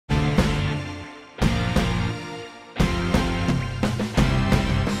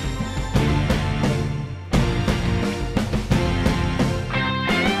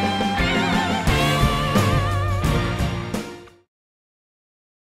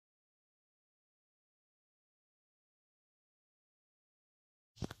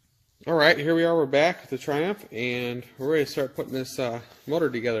Alright, here we are, we're back with the Triumph, and we're ready to start putting this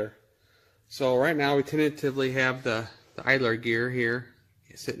motor together. So right now we tentatively have the idler gear here,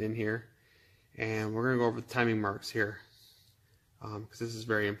 sitting in here, and we're going to go over the timing marks here, because this is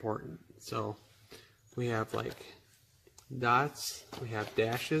very important. So we have like dots, we have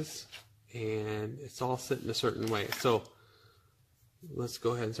dashes, and it's all set in a certain way. So let's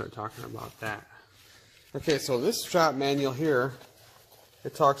go ahead and start talking about that. Okay, so this shop manual here,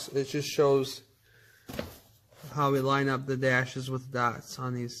 it just shows how we line up the dashes with dots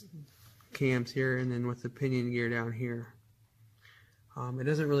on these cams here, and then with the pinion gear down here. It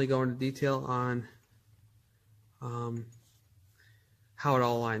doesn't really go into detail on how it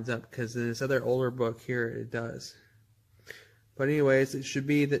all lines up, because in this other older book here it does. But anyways, it should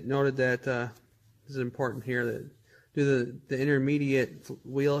be noted that this is important here, that due to the intermediate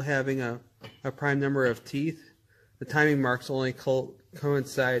wheel having a prime number of teeth, the timing marks only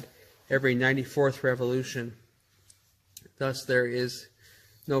coincide every 94th revolution. Thus, there is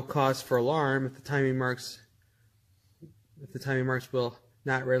no cause for alarm if the timing marks will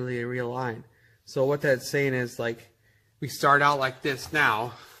not readily realign. So what that's saying is, like, we start out like this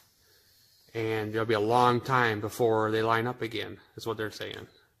now, and there'll be a long time before they line up again, is what they're saying.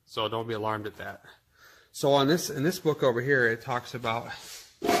 So don't be alarmed at that. So in this book over here, it talks about,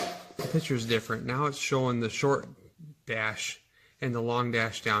 the picture's different. Now it's showing the short dash and the long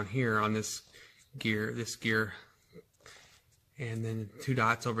dash down here on this gear, and then two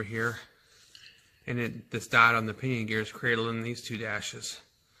dots over here, and this dot on the pinion gear is cradling these two dashes.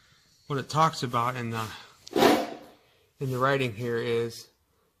 What it talks about in the writing here is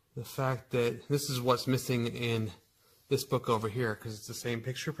the fact that this is what's missing in this book over here, because it's the same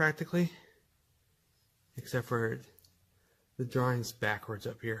picture practically, except for the drawing's backwards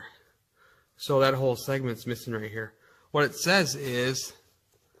up here. So that whole segment's missing right here. What it says is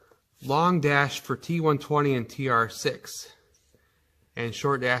long dash for T120 and TR6, and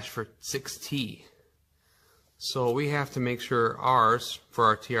short dash for 6T. So we have to make sure ours, for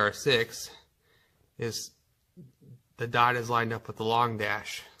our TR6, is the dot is lined up with the long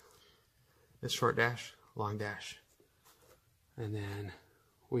dash. This short dash, long dash. And then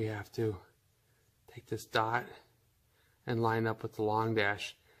we have to take this dot and line up with the long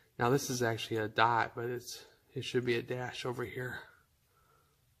dash. Now this is actually a dot, but it should be a dash over here.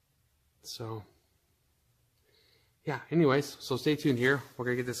 So yeah, anyways, so stay tuned here. We're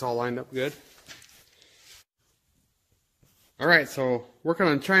gonna get this all lined up good. Alright, so working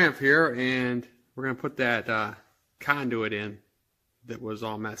on Triumph here, and we're gonna put that conduit in that was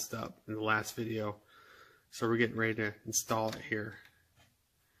all messed up in the last video. So we're getting ready to install it here.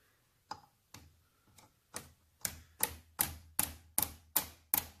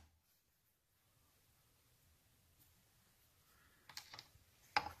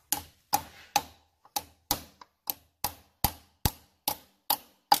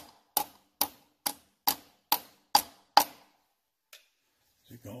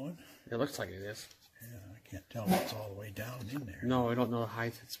 Is it going? It looks like it is. Yeah, I can't tell if it's all the way down in there. No, I don't know the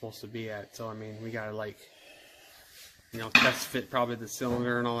height it's supposed to be at. So I mean, we gotta, like, you know, test fit probably the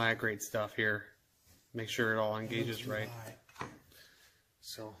cylinder and all that great stuff here. Make sure it all engages right.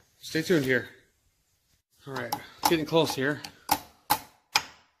 So stay tuned here. Alright, getting close here.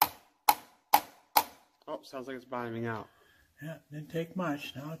 Oh, sounds like it's bottoming out. Yeah, didn't take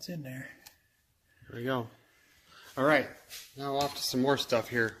much. Now it's in there. There we go. Alright, now off to some more stuff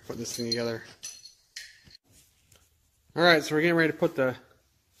here, putting this thing together. Alright, so we're getting ready to put the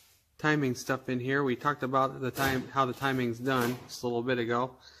timing stuff in here. We talked about how the timing's done just a little bit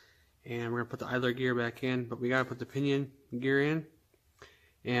ago. And we're going to put the idler gear back in, but we got to put the pinion gear in.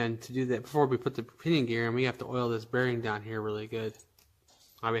 And to do that, before we put the pinion gear in, we have to oil this bearing down here really good.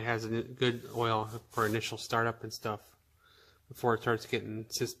 I mean, it has a good oil for initial startup and stuff before it starts getting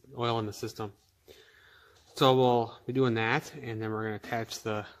oil in the system. So we'll be doing that, and then we're going to attach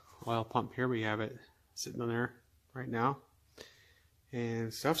the oil pump here. We have it sitting on there right now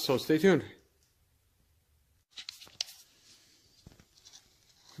and stuff, so stay tuned.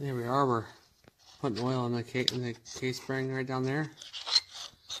 There we are, we're putting oil in the case bearing right down there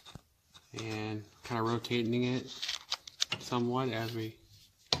and kind of rotating it somewhat as we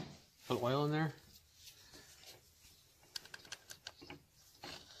put oil in there.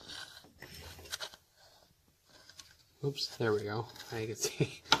 Oops, there we go. Now you can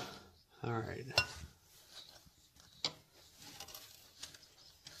see. Alright.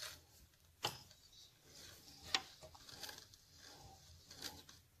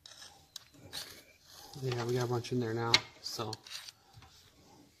 Yeah, we got a bunch in there now, so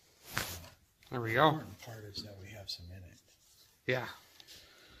there we go. The important part is that we have some in it. Yeah.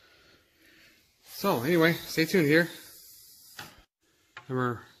 So anyway, stay tuned here. And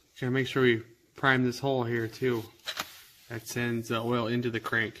we're gonna make sure we prime this hole here too. That sends oil into the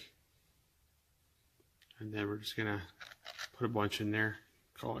crank. And then we're just gonna put a bunch in there.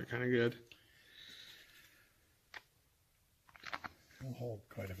 Call it kind of good. It'll hold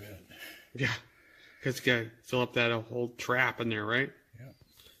quite a bit. Yeah, because you gotta fill up that whole trap in there, right? Yep.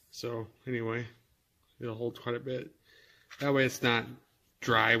 So anyway, it'll hold quite a bit. That way it's not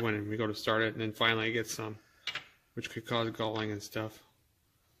dry when we go to start it, and then finally it gets some, which could cause galling and stuff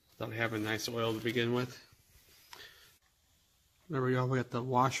without having nice oil to begin with. There we go. We got the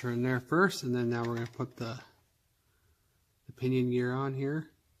washer in there first, and then now we're going to put the pinion gear on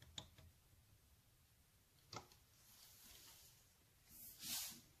here.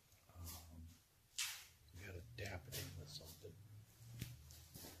 You gotta dap it in with something.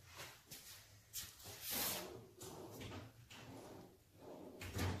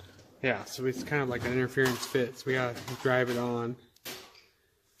 Yeah, so it's kind of like an interference fit, so we got to drive it on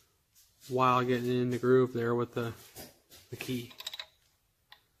while getting in the groove there with the key.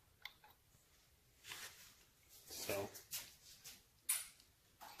 So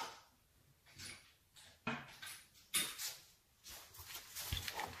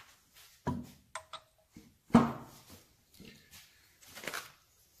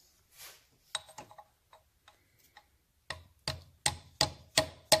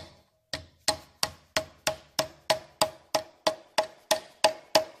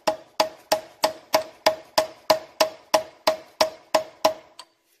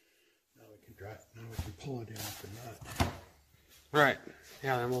Now we can pull it in with the nut. right,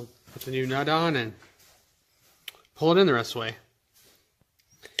 yeah, then we'll put the new nut on and pull it in the rest of the way.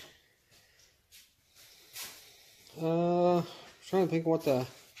 Trying to think what the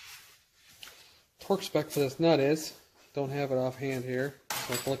torque spec for this nut is. Don't have it offhand here,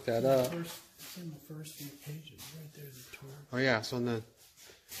 so I can look that up. It's in the first few pages, right there, the torque. Oh yeah, so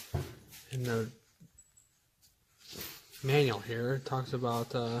in the manual here, it talks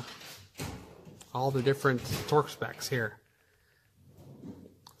about all the different torque specs here.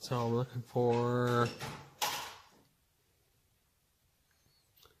 So we're looking for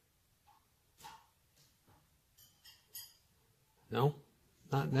no,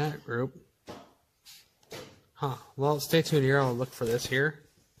 not in that group. Huh. Well, stay tuned here. I'll look for this here.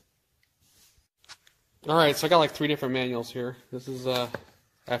 Alright, so I got like 3 different manuals here. This is a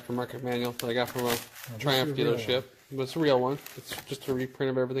aftermarket manual that I got from a Triumph dealership. But it's a real one. It's just a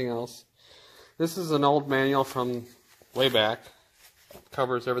reprint of everything else. This is an old manual from way back.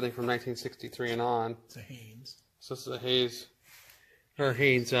 Covers everything from 1963 and on. It's a Haynes. So this is a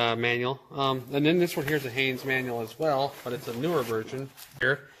Haynes manual. And then this one here is a Haynes manual as well, but it's a newer version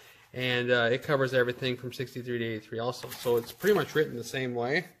here. And it covers everything from 63 to 83 also. So it's pretty much written the same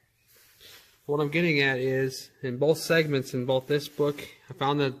way. What I'm getting at is, in both segments in both this book, I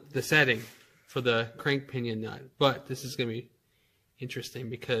found the setting for the crank pinion nut. But this is going to be interesting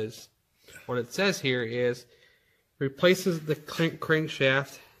because what it says here is, replaces the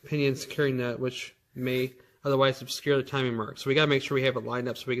crankshaft pinion securing nut, which may otherwise obscure the timing mark. So we got to make sure we have it lined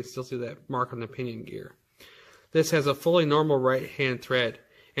up so we can still see that mark on the pinion gear. This has a fully normal right hand thread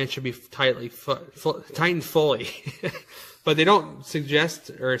and should be tightened fully. But they don't suggest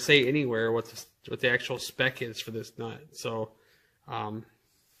or say anywhere what the actual spec is for this nut. So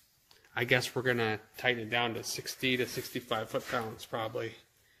I guess we're going to tighten it down to 60 to 65 foot-pounds probably.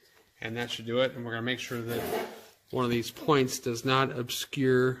 And that should do it. And we're going to make sure that one of these points does not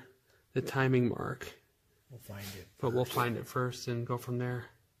obscure the timing mark. We'll find it. But we'll find it first and go from there.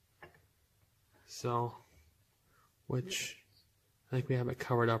 So, which I think we have it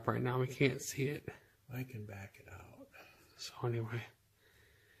covered up right now. We can't see it. I can back it out. So anyway,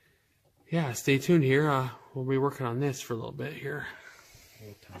 yeah, stay tuned here. We'll be working on this for a little bit here.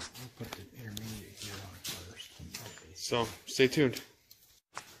 We'll put the intermediate gear on first. So stay tuned.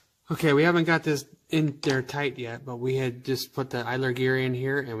 Okay, we haven't got this in there tight yet, but we had just put the idler gear in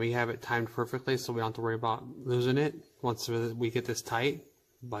here and we have it timed perfectly, so we don't have to worry about losing it once we get this tight.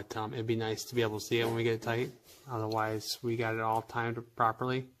 But it'd be nice to be able to see it when we get it tight. Otherwise, we got it all timed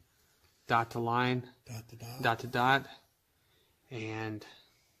properly. Dot to line. Dot to dot. Dot to dot. And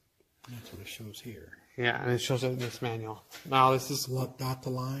that's what it shows here. Yeah, and it shows it in this manual. Now this is dot to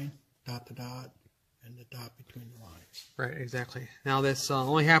line, dot to dot, and the dot between the lines. Right, exactly. Now this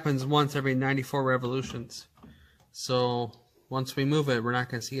only happens once every 94 revolutions. So once we move it, we're not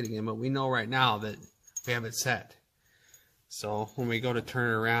going to see it again. But we know right now that we have it set. So when we go to turn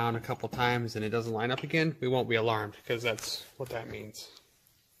it around a couple times and it doesn't line up again, we won't be alarmed because that's what that means.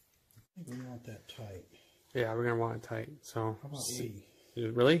 I think we want that tight. Yeah, we're going to want it tight. So how about E?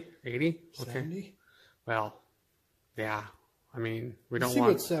 Really? 80? Okay. 70? Well, yeah. I mean, we don't See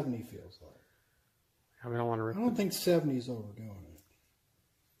want. what 70 feels like. We don't want to rip. I don't think 70 is overdoing it.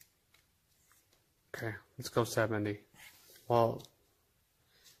 Okay, let's go 70. Well,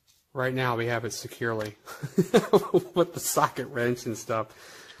 right now we have it securely with the socket wrench and stuff.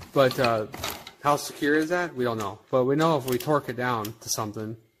 But how secure is that? We don't know. But we know if we torque it down to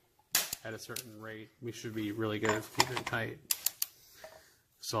something at a certain rate, we should be really good at keeping it tight.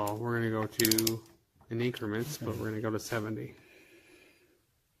 So we're going to go to in increments, but we're going to go to 70.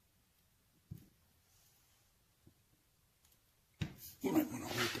 You might want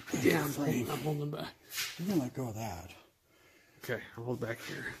to hold the back Yeah, frame. I'm holding back. You're going to let go of that. Okay, I'll hold back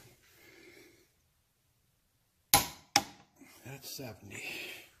here. That's 70.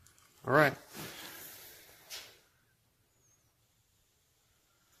 All right.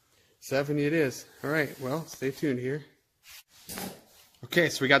 70 it is. All right, well, stay tuned here. Okay,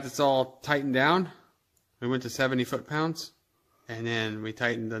 so we got this all tightened down. We went to 70 foot-pounds, and then we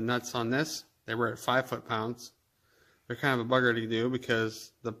tightened the nuts on this. They were at 5 foot-pounds. They're kind of a bugger to do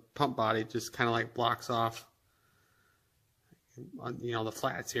because the pump body just kind of like blocks off, you know, the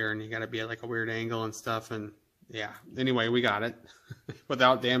flats here, and you got to be at like a weird angle and stuff. And yeah, anyway, we got it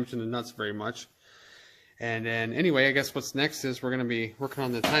without damaging the nuts very much. And then anyway, I guess what's next is we're going to be working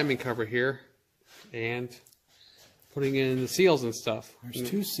on the timing cover here and putting in the seals and stuff. There's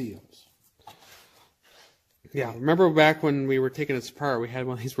 2 seals. Yeah, remember back when we were taking this apart, we had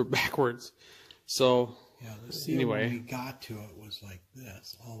one of these were backwards. So Yeah, the seal anyway, when we got to it was like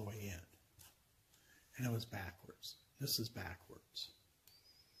this, all the way in. And it was backwards. This is backwards.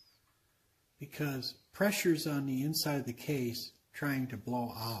 Because pressure's on the inside of the case trying to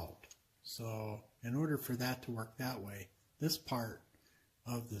blow out. So in order for that to work that way, this part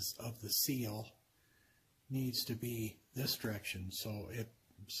of the seal needs to be this direction so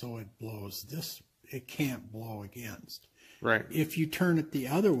it blows this. It can't blow against. right. If you turn it the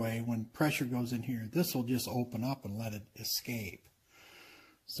other way, when pressure goes in here, this will just open up and let it escape.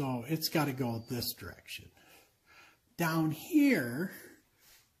 So it's got to go this direction. Down here,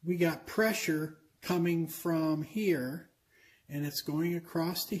 we got pressure coming from here, and it's going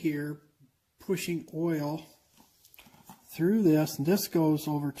across to here, pushing oil through this, and this goes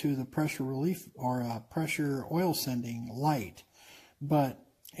over to the pressure relief or pressure oil sending light. But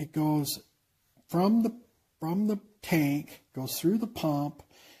it goes from the tank, goes through the pump,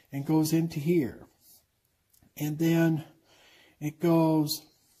 and goes into here. And then it goes,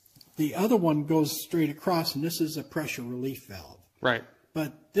 the other one goes straight across, and this is a pressure relief valve. Right.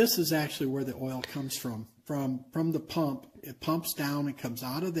 But this is actually where the oil comes from the pump. It pumps down and comes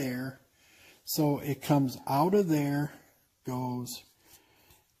out of there. So it comes out of there, goes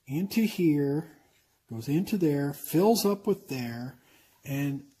into here, goes into there, fills up with there,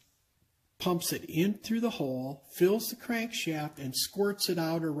 and pumps it in through the hole, fills the crankshaft, and squirts it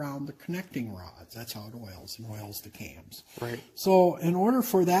out around the connecting rods. That's how it oils, and oils the cams. Right. So in order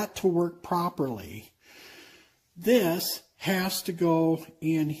for that to work properly, this has to go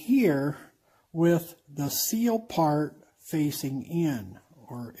in here with the seal part facing in,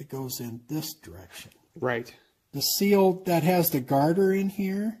 or it goes in this direction. Right. The seal that has the garter in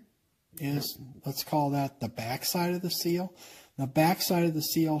here is, let's call that the back side of the seal. The back side of the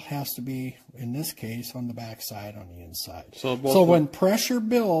seal has to be, in this case, on the back side, on the inside. So when pressure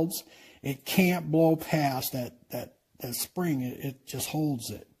builds, it can't blow past that spring. It just holds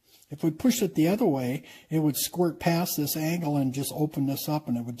it. If we push it the other way, it would squirt past this angle and just open this up,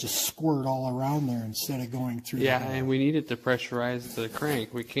 and it would just squirt all around there instead of going through. Yeah, the hole. and we need it to pressurize the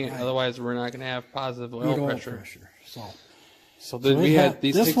crank. We can't, Right. Otherwise we're not going to have positive Good oil pressure. So then So we it had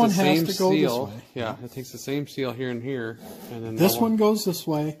these this takes one the has same to go this seal. way. Yeah, it takes the same seal here and here, and then this that one goes this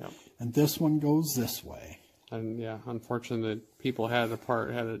way, Yep. and this one goes this way. And yeah, unfortunately, the people had it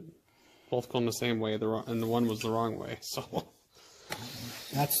apart, had it both going the same way, and the one was the wrong way. So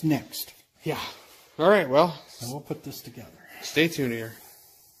That's next. yeah. All right. Well, And we'll put this together. stay tuned here.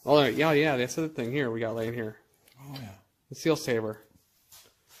 All right. Yeah. That's the thing here we got laying here. Oh yeah. The seal saver.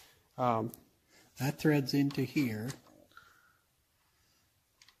 That threads into here.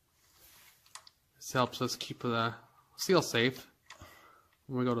 This helps us keep the seal safe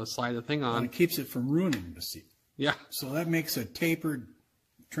when we go to slide the thing And on. it keeps it from ruining the seal. Yeah. So that makes a tapered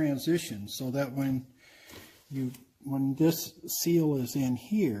transition so that when this seal is in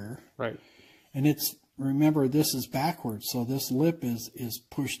here, Right. and remember this is backwards, so this lip is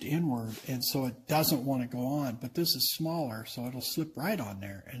pushed inward, and so it doesn't want to go on, but this is smaller, so it'll slip right on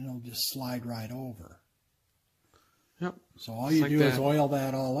there and it'll just slide right over. Yep. So all Just you like do is that. oil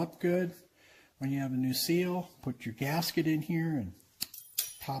that all up good. When you have a new seal, put your gasket in here and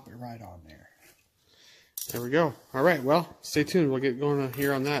pop it right on there. There we go. All right, well, stay tuned. We'll get going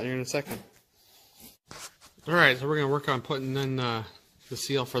here on that here in a second. All right, so we're going to work on putting in the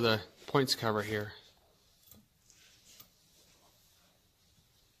seal for the points cover here.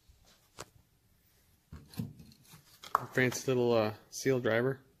 Fancy little seal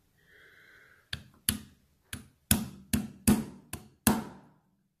driver.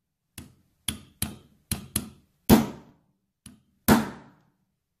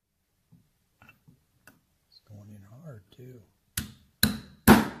 It's going in hard too.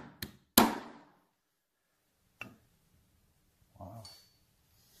 Wow.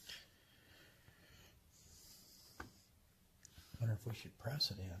 Wonder if we should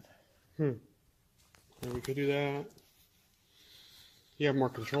press it in. Yeah, we could do that. You have more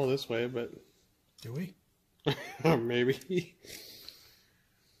control this way, but Do we? maybe.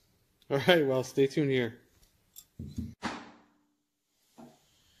 All right, well, stay tuned here. Yeah,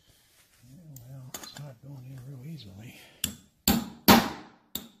 well, it's not going in real easily. It's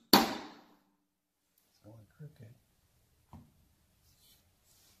going crooked.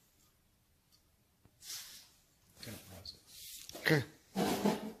 Gonna press it. Okay.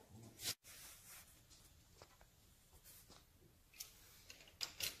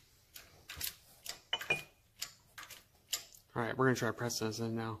 All right, we're going to try pressing this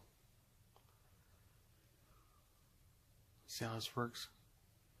in now. See how this works.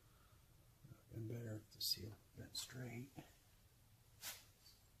 Been better if the seal bent straight.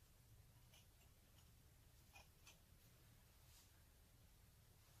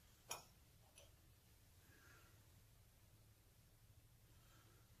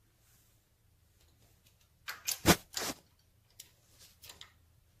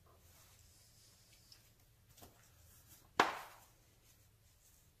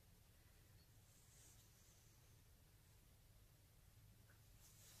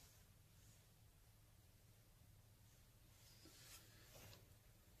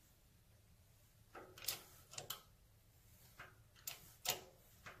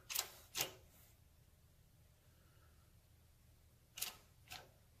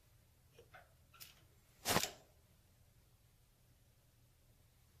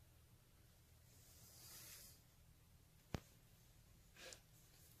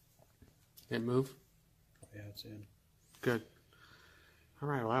 Did it move? Yeah, it's in. Good. All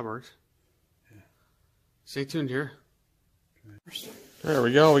right, well, that works. Yeah. Stay tuned here. First. There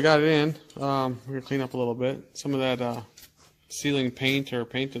we go. We got it in. We're going to clean up a little bit. Some of that sealing paint or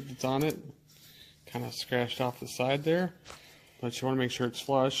paint that's on it kind of scratched off the side there. But you want to make sure it's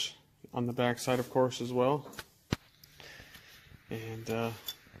flush on the back side, of course, as well. And yeah,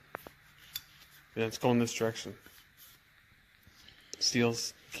 it's going this direction.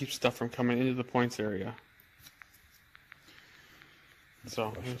 Seals keep stuff from coming into the points area.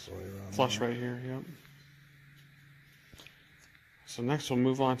 So flush right here, yep. So next we'll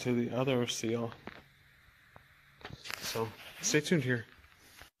move on to the other seal. So stay tuned here.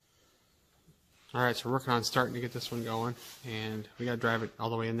 Alright, so we're working on starting to get this one going, and we gotta drive it all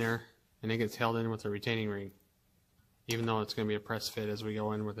the way in there, and it gets held in with a retaining ring, even though it's gonna be a press fit as we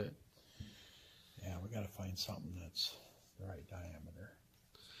go in with it. Yeah, we gotta find something that's the right diameter.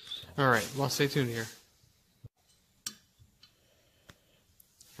 Alright, well, stay tuned here.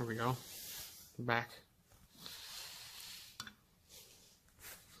 Here we go. Back.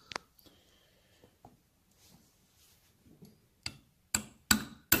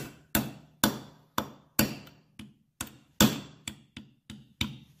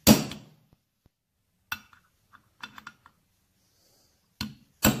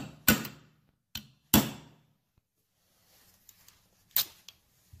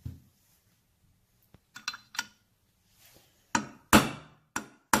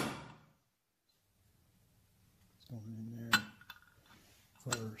 Going in there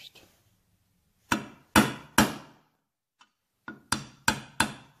first.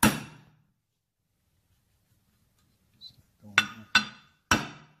 Going in.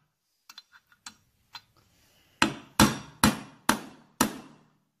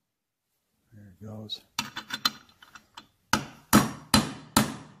 There it goes.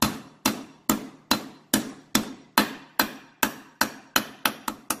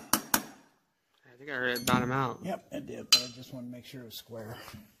 I think I heard it bottom out. Yep, it did, but I just want to make sure it was square.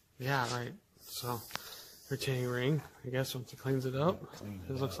 Yeah, right. So, retaining ring, I guess, once it cleans it up,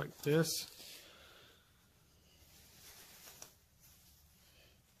 it looks like this.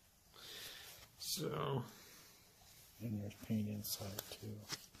 So, And there's paint inside too.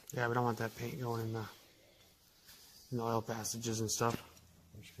 yeah, we don't want that paint going in the oil passages and stuff.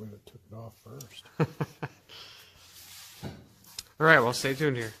 Wish we would have took it off first. Alright, well, stay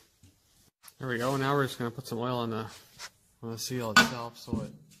tuned here. There we go. Now we're just going to put some oil on the seal itself so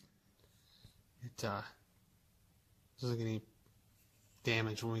it doesn't get any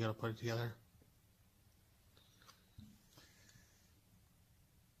damage when we go to put it together.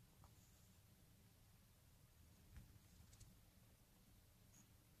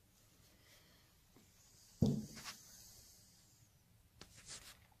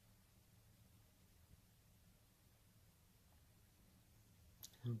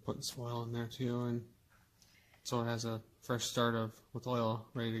 I'm putting some oil in there too, and so it has a fresh start with oil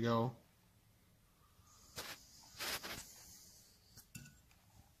ready to go.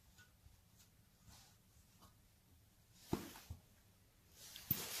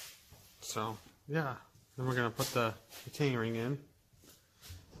 So yeah, then we're gonna put the retaining ring in.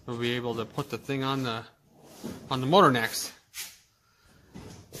 We'll be able to put the thing on the motor next.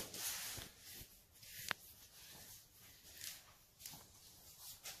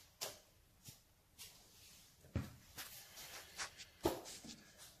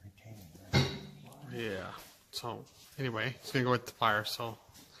 Yeah, so anyway, it's going to go with the pliers, so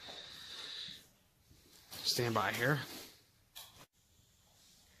stand by here.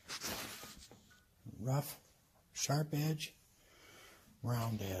 Rough, sharp edge,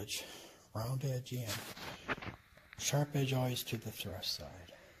 round edge in. Sharp edge always to the thrust side.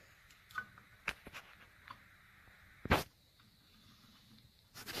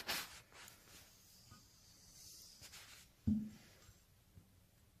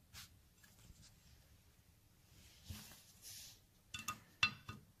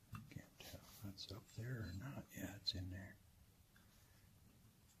 Up there or not? Yeah, it's in there.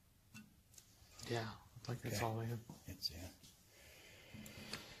 Yeah, looks like it's all in. It's in.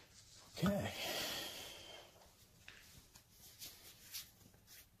 Okay.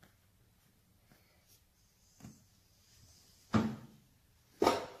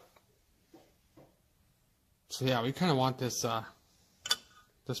 So yeah, we kind of want this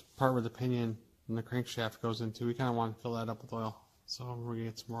this part where the pinion and the crankshaft goes into. We kind of want to fill that up with oil. So we're gonna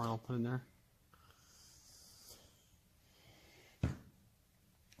get some more oil put in there.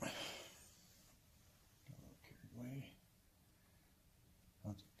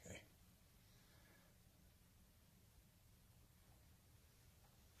 That's okay.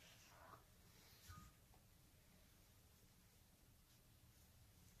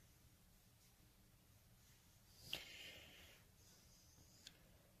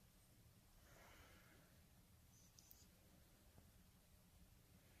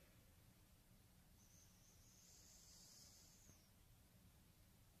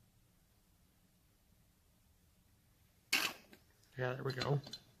 Yeah, there we go.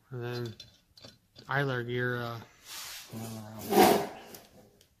 And then idler gear, Around.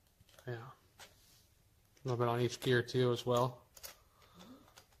 yeah, a little bit on each gear too as well.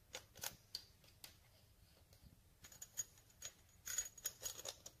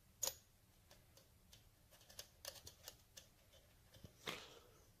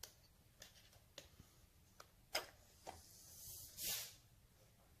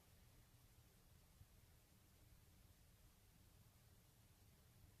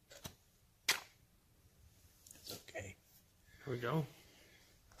 It's okay. There we go.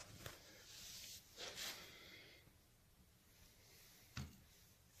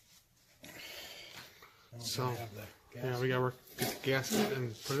 So, yeah, we gotta get the gasket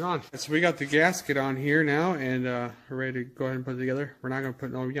and put it on. So we got the gasket on here now, and we're ready to go ahead and put it together. We're not gonna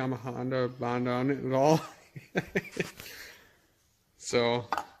put no Yamaha Honda bond on it at all. So,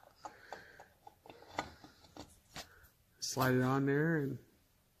 slide it on there, and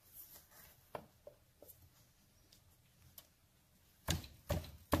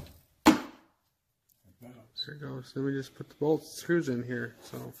there it goes. Then we just put the bolts, screws in here.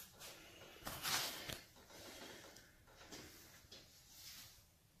 So.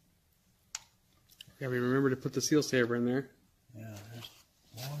 Yeah, we remember to put the seal saver in there. Yeah, there's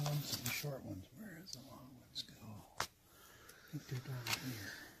long ones and short ones. Where does the long ones go? I think they're down here.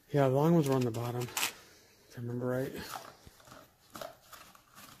 Yeah, the long ones were on the bottom, if I remember right.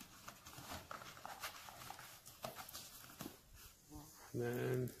 And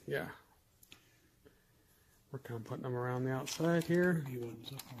then, yeah. We're kind of putting them around the outside here. Pretty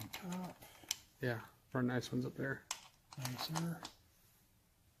ones up on top. Yeah, our nice ones up there. Nicer.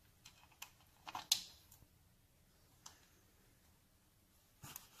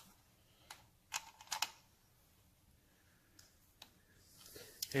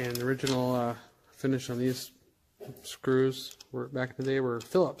 And the original finish on these screws were back in the day were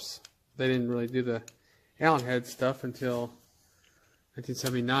Phillips. They didn't really do the Allen head stuff until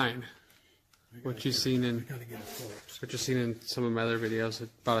 1979. what you've seen in some of my other videos.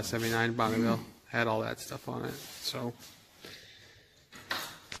 About a 79 Bonneville had all that stuff on it. So.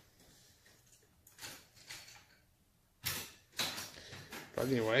 But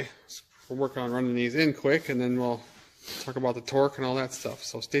anyway, we're working on running these in quick, and then we'll talk about the torque and all that stuff.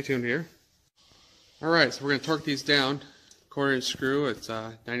 So stay tuned here. Alright, so we're going to torque these down. 1/4 inch screw, it's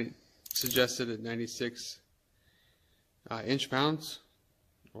suggested at 96 inch pounds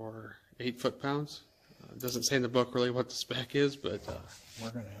or 8 foot-pounds. It doesn't say in the book really what the spec is, but we're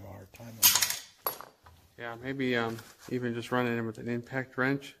going to have a hard time with that. Yeah, maybe even just running it with an impact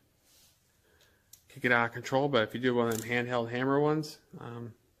wrench. Could get out of control, but if you do one of them handheld hammer ones,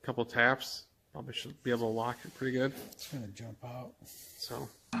 a couple taps, probably should be able to lock it pretty good. It's going to jump out. So,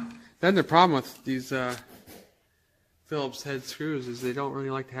 then the problem with these Phillips head screws is they don't really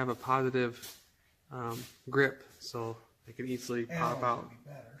like to have a positive grip, so they can easily pop out.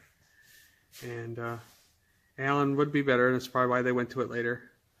 And Allen would be better, and that's probably why they went to it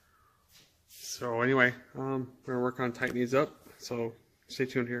later. So anyway, we're going to work on tightening these up, so stay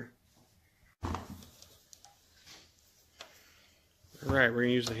tuned here. Alright, we're going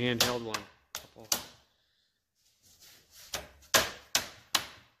to use the handheld one.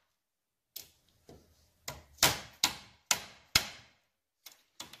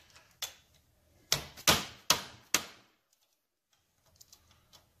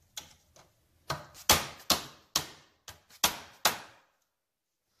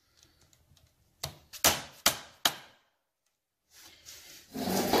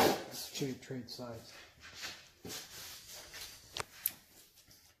 Let's show you trade size.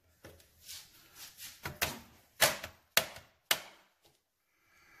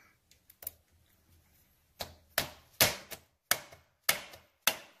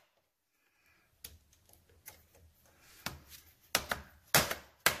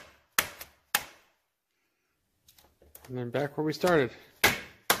 And then back where we started. There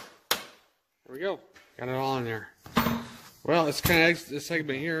we go. Got it all in there. Well, it's kind of this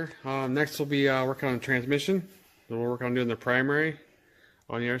segment here. Next we'll be working on the transmission. Then we'll work on doing the primary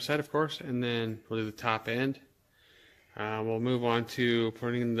on the other side, of course, and then we'll do the top end. We'll move on to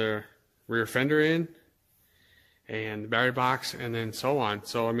putting the rear fender in and the battery box, and then so on.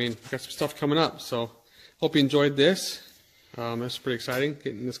 So, I mean, we've got some stuff coming up. So, hope you enjoyed this. This is pretty exciting,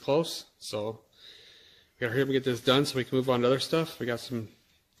 getting this close. So, we gotta hurry up and get this done so we can move on to other stuff. We got some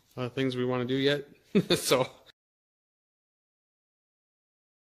other things we want to do yet. So.